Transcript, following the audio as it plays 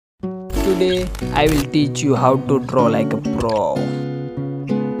Today I will teach you how to draw like a pro.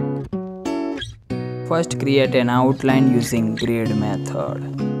 First create an outline using grid method.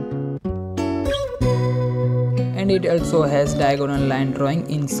 And it also has diagonal line drawing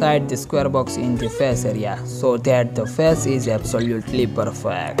inside the square box in the face area so that the face is absolutely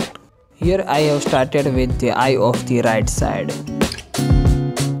perfect. Here I have started with the eye of the right side,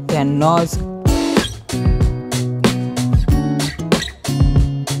 then nose,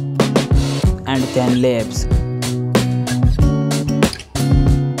 and then lips,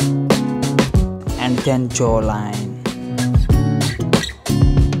 and then jawline.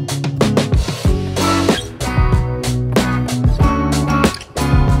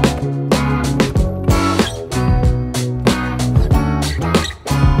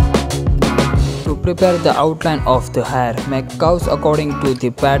 To prepare the outline of the hair, make curves according to the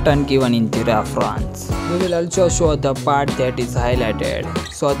pattern given in the reference. We will also show the part that is highlighted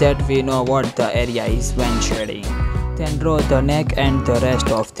so that we know what the area is when shading. Then draw the neck and the rest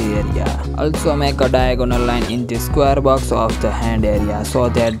of the area. Also make a diagonal line in the square box of the hand area so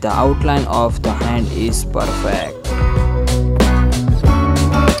that the outline of the hand is perfect.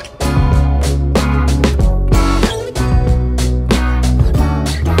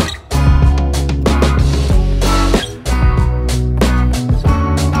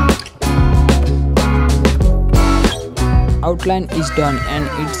 Outline is done and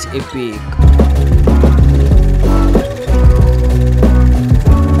it's epic.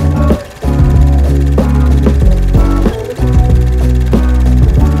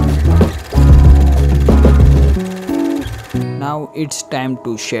 Now it's time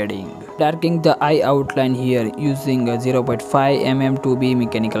to shading. Darkening the eye outline here using a 0.5 mm 2B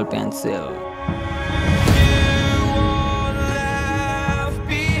mechanical pencil.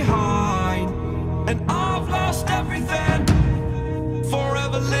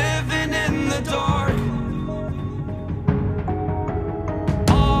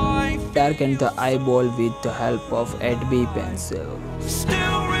 Darken the eyeball with the help of 8B pencil.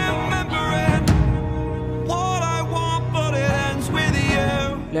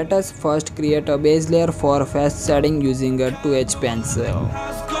 Let us first create a base layer for face shading using a 2H pencil.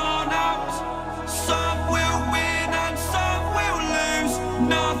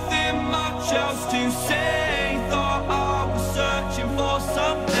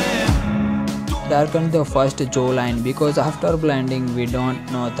 Darken the first jawline because after blending we don't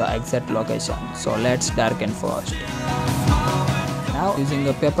know the exact location, so let's darken first. Now using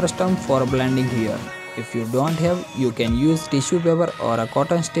a paper stump for blending here. If you don't have, you can use tissue paper or a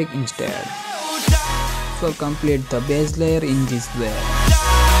cotton stick instead. So complete the base layer in this way.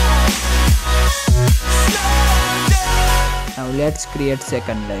 Now let's create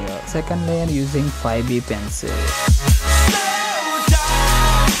second layer. Second layer using 5B pencil.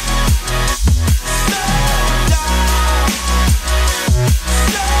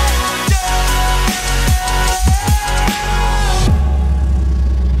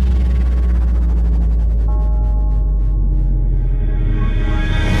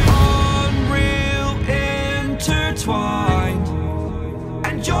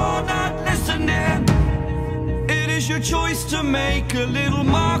 Choice to make a little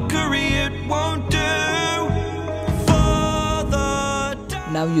mockery, it won't do.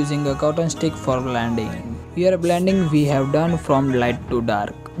 Now using a cotton stick for blending. Here blending we have done from light to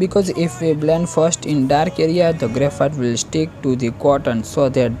dark, because if we blend first in dark area, the graphite will stick to the cotton so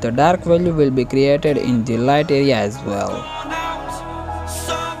that the dark value will be created in the light area as well.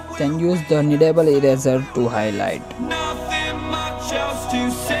 Then use the Kneadable Eraser to highlight. Nothing much else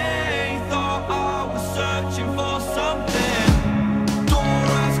to say.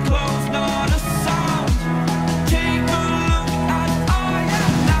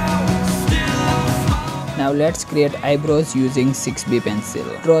 Now let's create eyebrows using 6B pencil.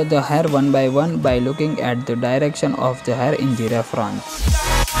 Draw the hair one by one by looking at the direction of the hair in the reference.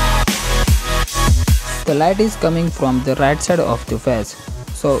 The light is coming from the right side of the face,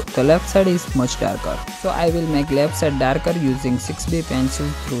 so the left side is much darker. So I will make left side darker using 6B pencil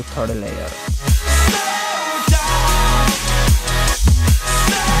through third layer.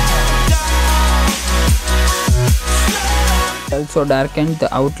 Also darken the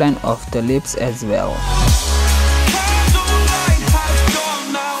outline of the lips as well.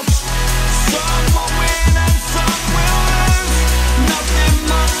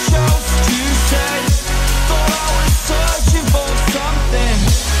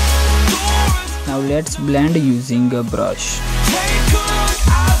 Now let's blend using a brush.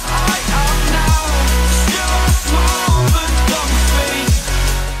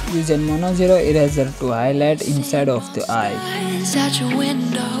 Use a mono zero eraser to highlight inside of the eye. At your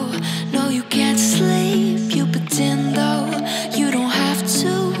window, No, you can't sleep, you pretend though. You don't have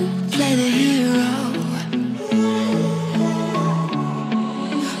to play the hero.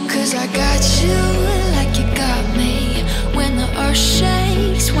 'Cause I got you like you got me. When the earth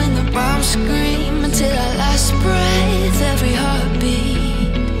shakes, when the bombs scream, until our last breath, every heartbeat.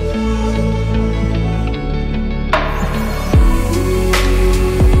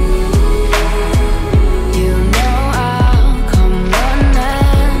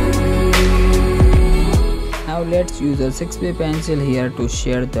 Now let's use a 6B pencil here to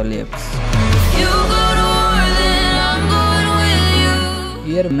shade the lips. You go to war, then I'm going with you.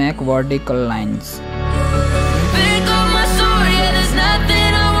 Here make vertical lines. Pick up my sword, yeah, there's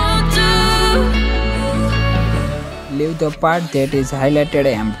nothing I won't do. Leave the part that is highlighted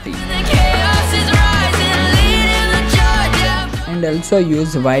empty. The chaos is rising, leading the charge, yeah. And also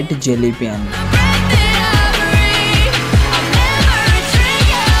use white jelly pen. Break the ivory. I'll never retreat,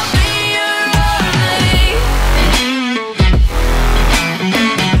 yeah, I'll be your army.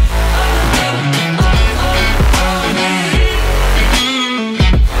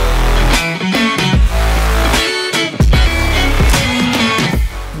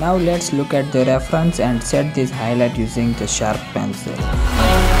 Now let's look at the reference and set this highlight using the sharp pencil.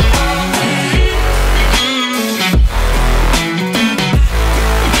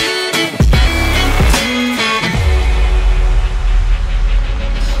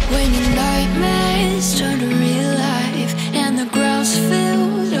 When your nightmares turn to real life and the ground's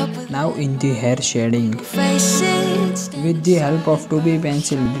filled up with Now in the hair shading. faces. With the help of 2B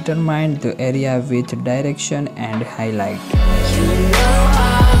pencil, determine the area with direction and highlight. You know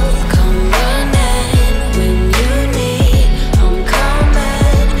I'll come running when you need. I'm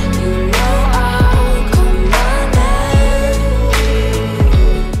coming. You know I'll come running.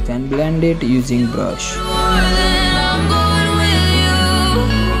 Then blend it using brush. More than I'm going with you.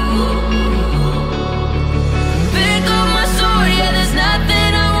 Pick up my sword, yeah, there's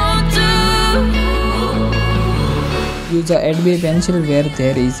nothing I won't do. Use a 8B pencil where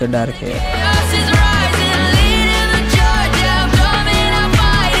there is a dark hair. Chaos is rising, leading the charge, yeah, I'm coming, I'm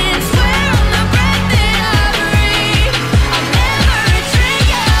fighting. Swear I'm the break the ivory. I'll never retreat,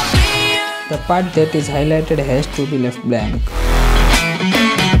 yeah, I'll be your. The part that is highlighted has to be left blank.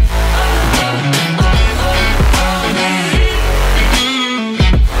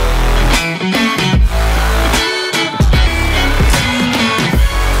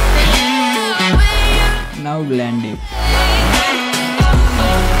 Now blend it.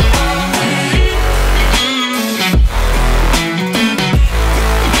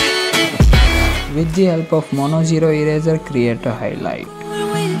 With the help of Mono Zero Eraser, create a highlight.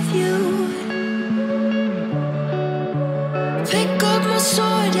 With you. Pick up my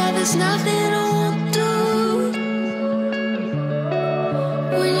sword, yeah, there's nothing I won't do.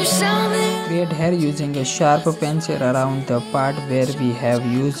 When you're sounding, Create hair using a sharp pencil around the part where we have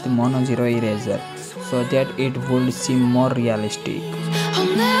used Mono Zero Eraser, so that it would seem more realistic. I'll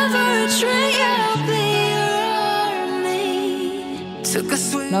never retreat, yeah, I'll be your army. Took a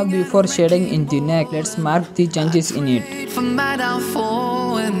swing Now before shading in the neck, let's mark the changes in it. for my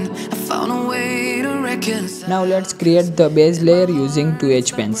downfall and I found a way to reconcile. Now let's create the base layer using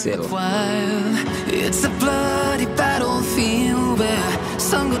 2H pencil. It's a bloody battlefield where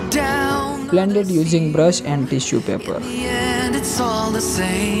sun go down. Blend it using brush and tissue paper. In the end, it's all the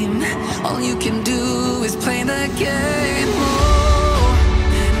same. All you can do is play the game. Oh,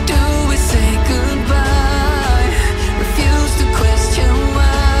 do we say goodbye? Refuse to question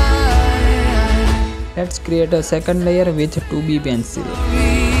why. Let's create a second layer with 2B pencil.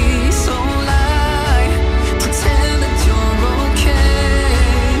 So lie, pretend that you're okay.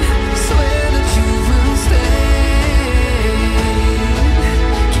 Swear that you will stay.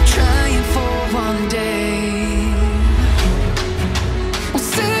 Keep trying for one day. I'm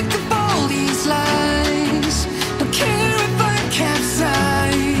sick of all these lies. Don't care if I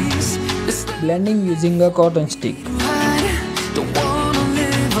capsize. It's like Blending using a cotton stick. I don't wanna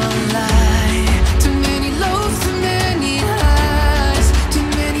live a lie. Too many lows, too many highs. Too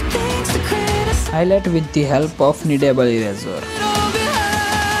many things to criticize. Highlight with the help of Kneadable Eraser. All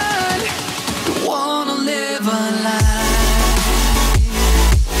behind. Don't wanna live a lie.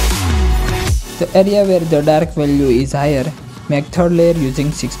 The area where the dark value is higher, make third layer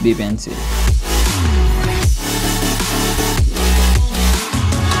using 6B pencil.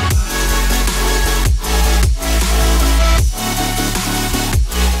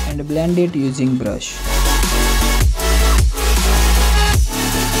 And blend it using brush.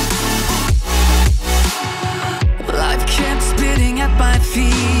 Life kept spitting at my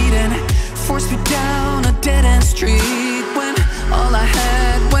feet and forced me down a dead end street when all I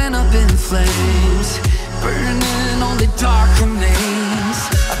had went flames, burning on the dark remains.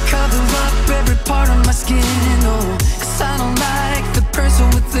 I cover up every part of my skin, oh, 'cause I don't like the person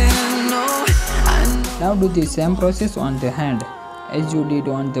within, oh, I know. Now do the same process on the hand as you did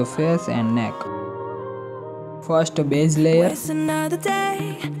on the face and neck. First base layer. It's another day,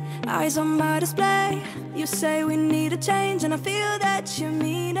 eyes on my display. You say we need a change and I feel that you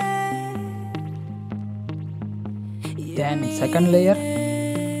mean it. Then second layer.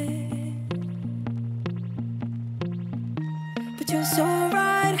 But you're so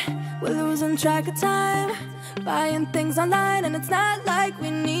right, we're losing track of time, buying things online and it's not like we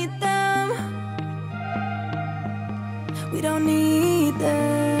need them. We don't need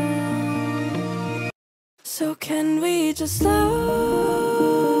them. So can we just slow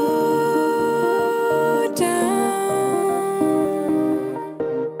down?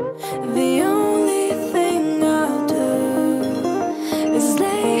 The only thing I'll do is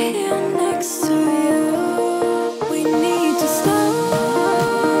lay here next to you. We need to slow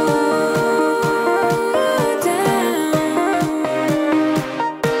down.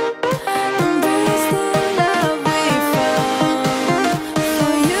 Embrace the love we found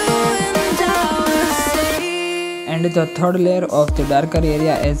for you and ours. And the third layer of the darker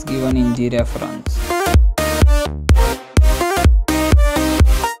area as given in the reference.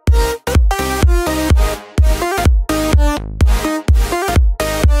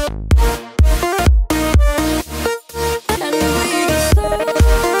 And we just slow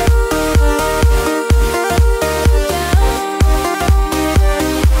down.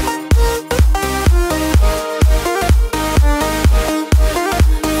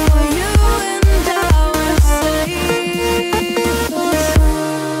 For you and our safe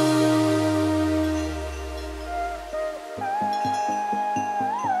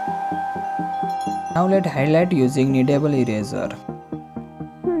Now let highlight using Kneadable Eraser.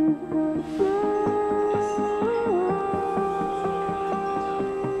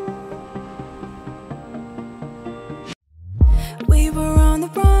 We were on the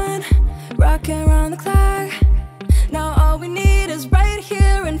run, rocking around the clock. Now all we need is right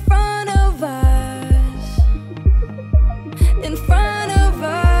here in front of us. In front of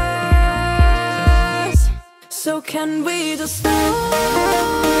us. So can we just slow?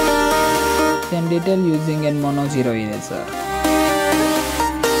 Then detail using a mono zero eraser.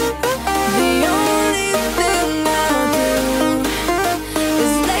 The only thing I'll do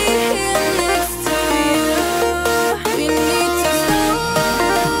is lay here next to you. We need to slow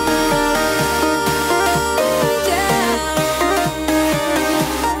down.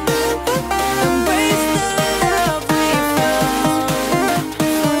 Embrace the love we found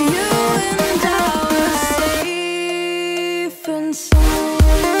for you and ours, safe and sound.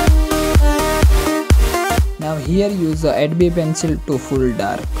 Now here use the 8B pencil to full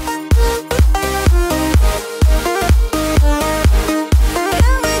dark.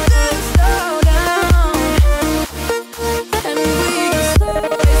 Can we just slow down? And we just slow.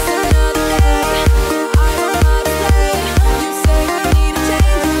 It's another day, I'm on my display. You say we need a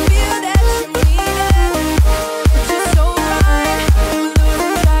change and feel that you need it. But you're so right, we're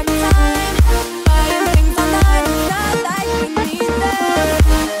losing track of time, buying things online, it's not like we need them.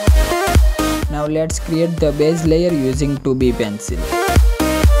 Now let's create the base layer using 2B pencil.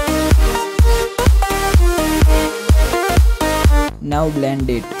 Now blend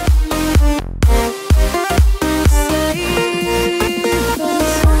it.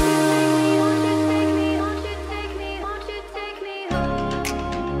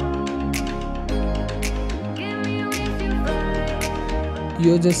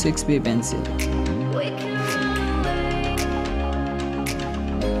 Use a 6B pencil.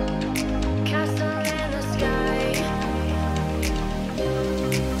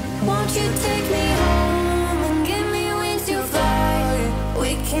 Won't you take me home and give me wings to fly?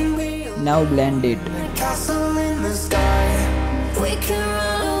 We can be Now blend it. A castle in the sky. we can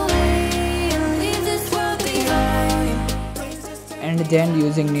run away and leave this world behind. And then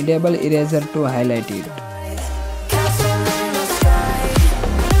using Kneadable Eraser to highlight it. Castle in the sky.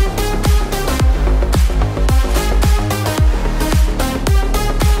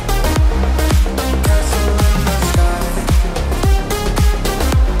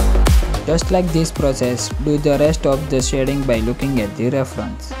 Just like this process, do the rest of the shading by looking at the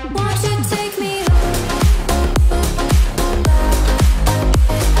reference. Won't you take me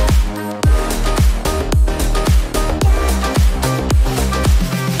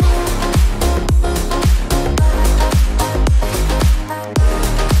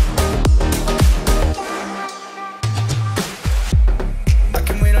I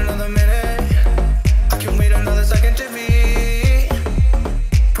can wait another minute. I can wait another second to be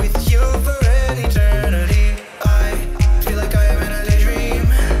with you.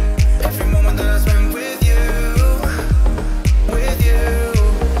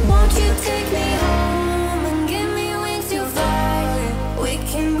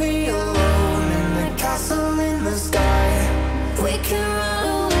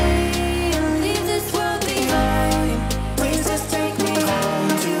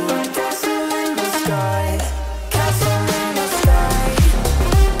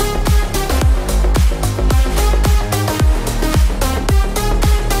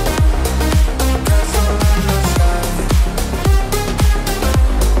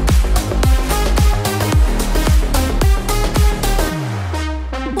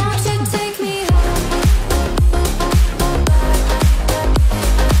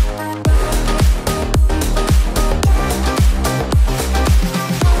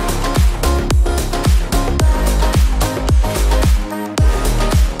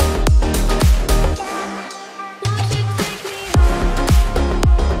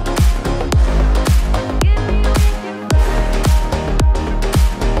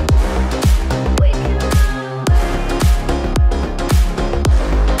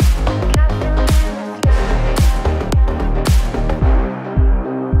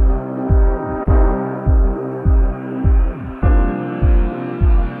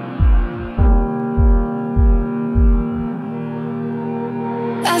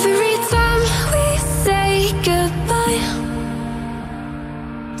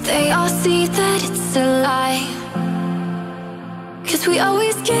 they all see that it's a lie. 'Cause we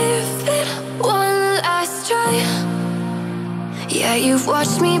always give it one last try. Yeah, you've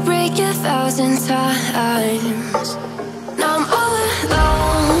watched me break 1,000 times. Now I'm all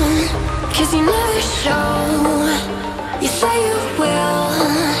alone, 'cause you never show. You say you will,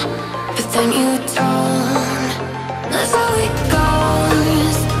 but then you don't. That's how it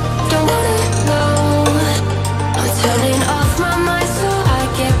goes. Don't wanna know. I'm turning off my mind so I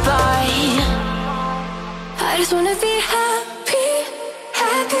get by. I just wanna be happy,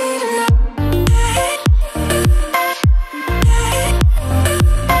 happy tonight.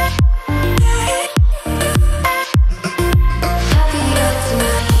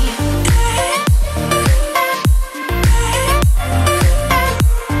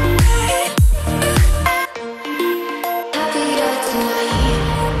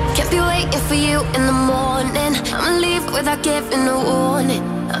 Without giving a warning,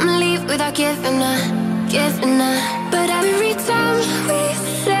 I'ma leave without giving a. But every time we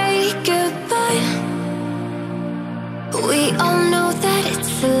say goodbye, we all know that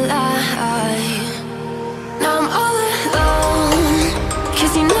it's a lie. Now I'm all alone,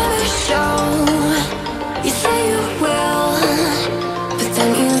 'cause you never show. You say you will, but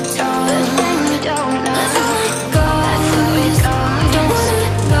then you don't. That's how it goes. Don't wanna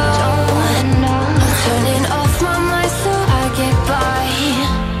know. I'm turning off my mind so I get by.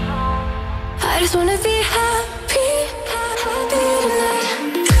 I just wanna be happy, happy tonight.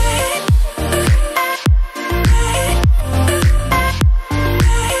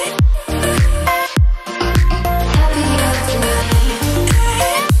 Happier tonight.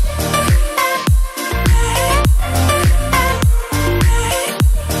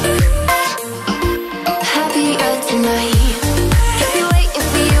 Happier tonight. Can't be waiting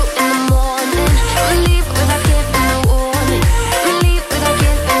for you in the morning. I'ma leave without giving a warning. I'ma leave without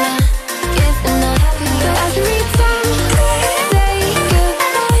giving a. But every time we say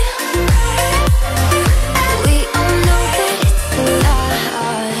goodbye, we all know that it's a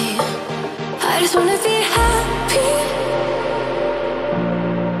lie. I just wanna be happy.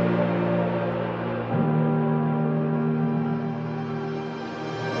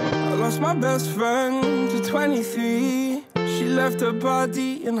 I lost my best friend to 23. She left her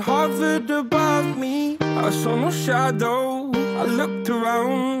body and hovered above me. I saw no shadow, I looked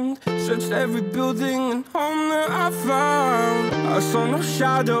around, searched every building and home that I found. I saw no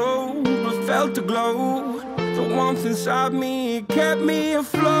shadow, but felt the glow. The warmth inside me, it kept me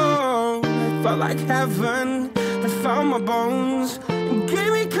afloat. It felt like heaven had found my bones and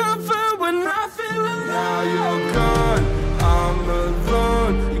gave me comfort when I feel alone. Now you're gone, I'm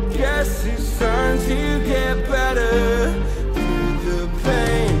alone. I guess it's time to get better. Through the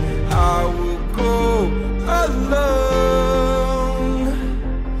pain, I will go alone.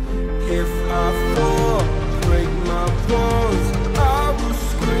 If I fall, break my bones, I will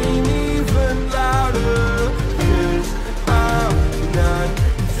scream even louder. 'Cause I'm not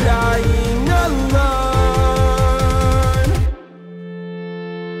dying alone.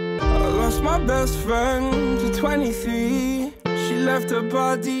 I lost my best friend to 23. She left her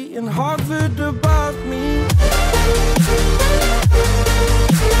body and hovered above me.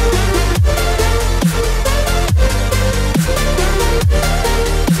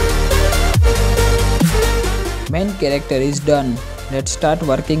 Main character is done. Let's start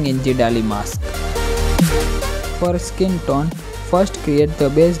working in the Dali mask. For skin tone, first create the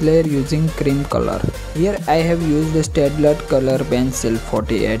base layer using cream color. Here I have used the Staedtler Color pencil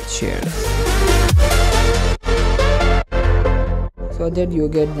 48 shades. So that you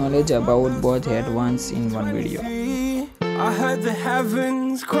get knowledge about both at once in one video. I heard the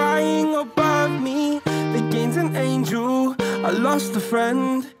heavens crying above me. They gained an angel, I lost a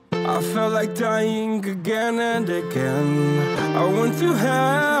friend. I felt like dying again and again. I went through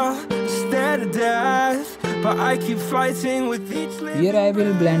hell, stared at death, but I keep fighting with each living. Here I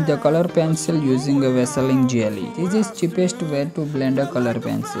will blend the color pencil using a Vaseline jelly. This is cheapest way to blend a color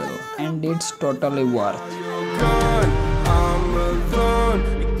pencil and it's totally worth. You're gone, I'm alone.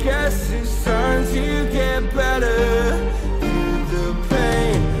 I guess it's time to get better. Through the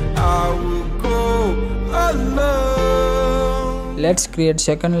pain, I will go alone. Let's create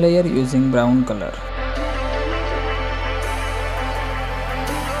second layer using brown color.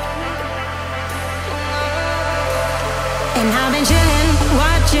 And I've been chillin',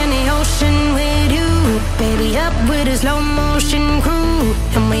 watching the ocean with you. Baby, up with a slow motion crew.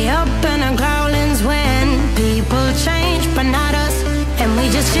 And we up in our growlings when people change, but not us. And we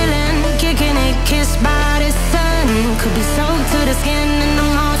just chillin', kicking it, kissed by the sun. Could be soaked to the skin in the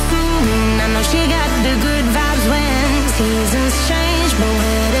monsoon. I know she got the good vibes when seasons change, but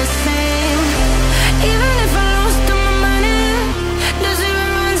where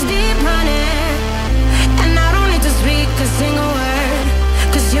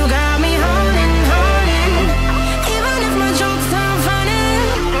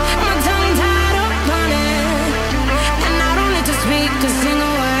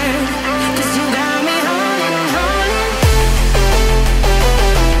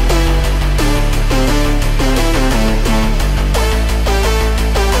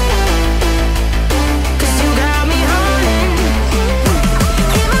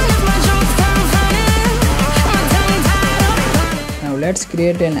let's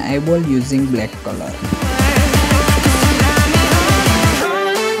create an eyeball using black color.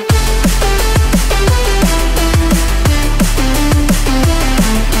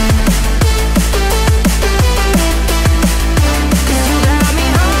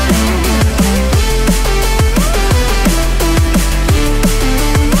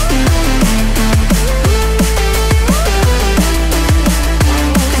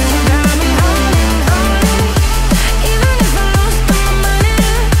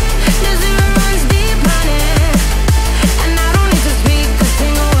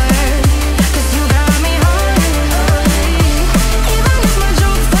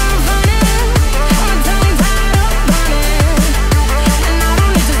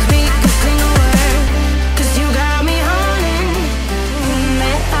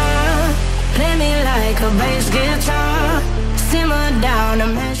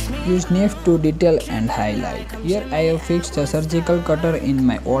 Use knife to detail and highlight. Here I have fixed a surgical cutter in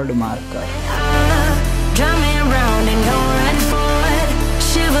my old marker.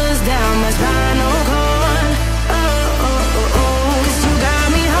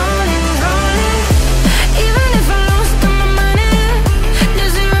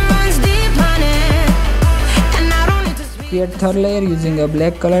 Create third layer using a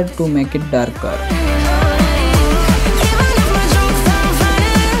black color to make it darker.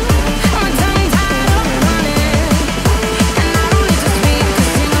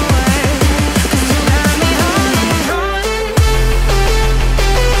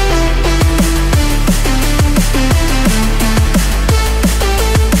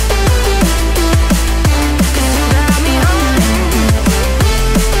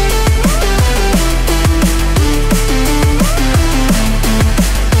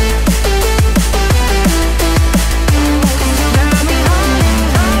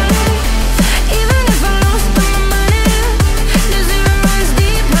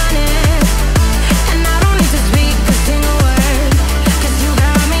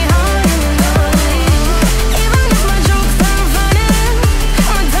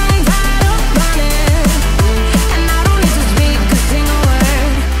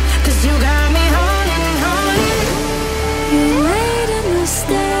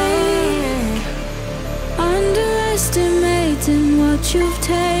 Underestimating what you've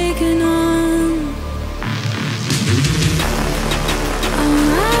taken on. I'm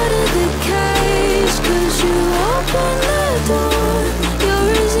out of the cage, 'cause you opened the door.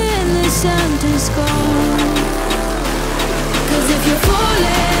 You're as innocent as gold. 'Cause if you're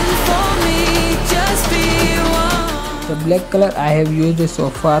falling for me, just be one. The black color I have used so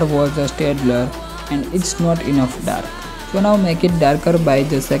far was a Staedtler, and it's not enough dark. So now make it darker by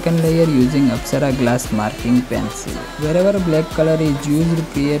the second layer using Apsara Glass marking pencil. Wherever black color is used,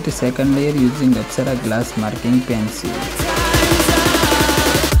 create a second layer using Apsara Glass marking pencil.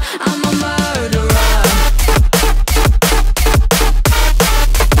 I'm a murderer.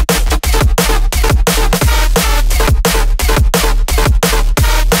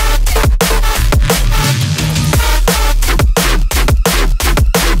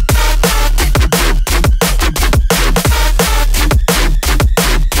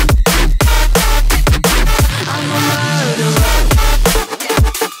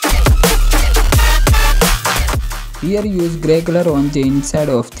 Here use grey color on the inside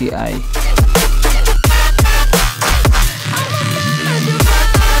of the eye.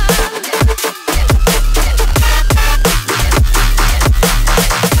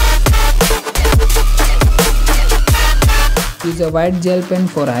 Use a white gel pen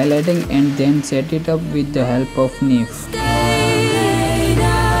for highlighting and then set it up with the help of knife. I'm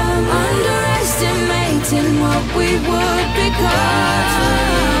underestimating what we would become.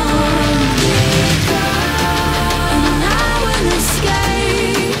 And now an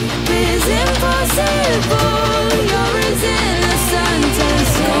escape is impossible. You're as innocent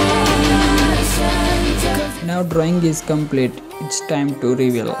as gold. Now drawing is complete. It's time to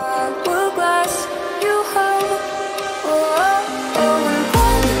reveal. Glass you hold. And when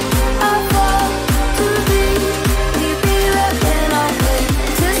I fall to be looking up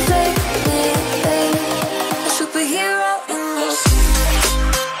to save me, a superhero in this.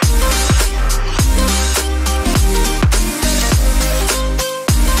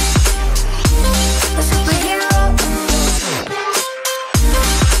 A superhero in this.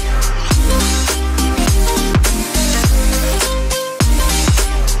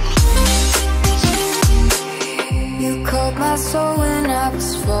 You called my soul when I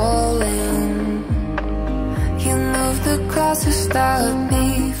was falling. You moved the cross to stop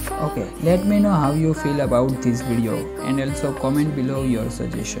me. Okay, let me know how you feel about this video and also comment below your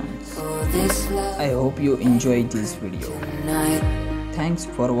suggestions. For this love I hope you enjoyed this video. night. Thanks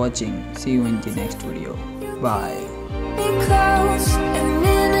for watching. See you in the next video. Bye. Be close, a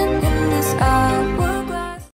minute in this hour.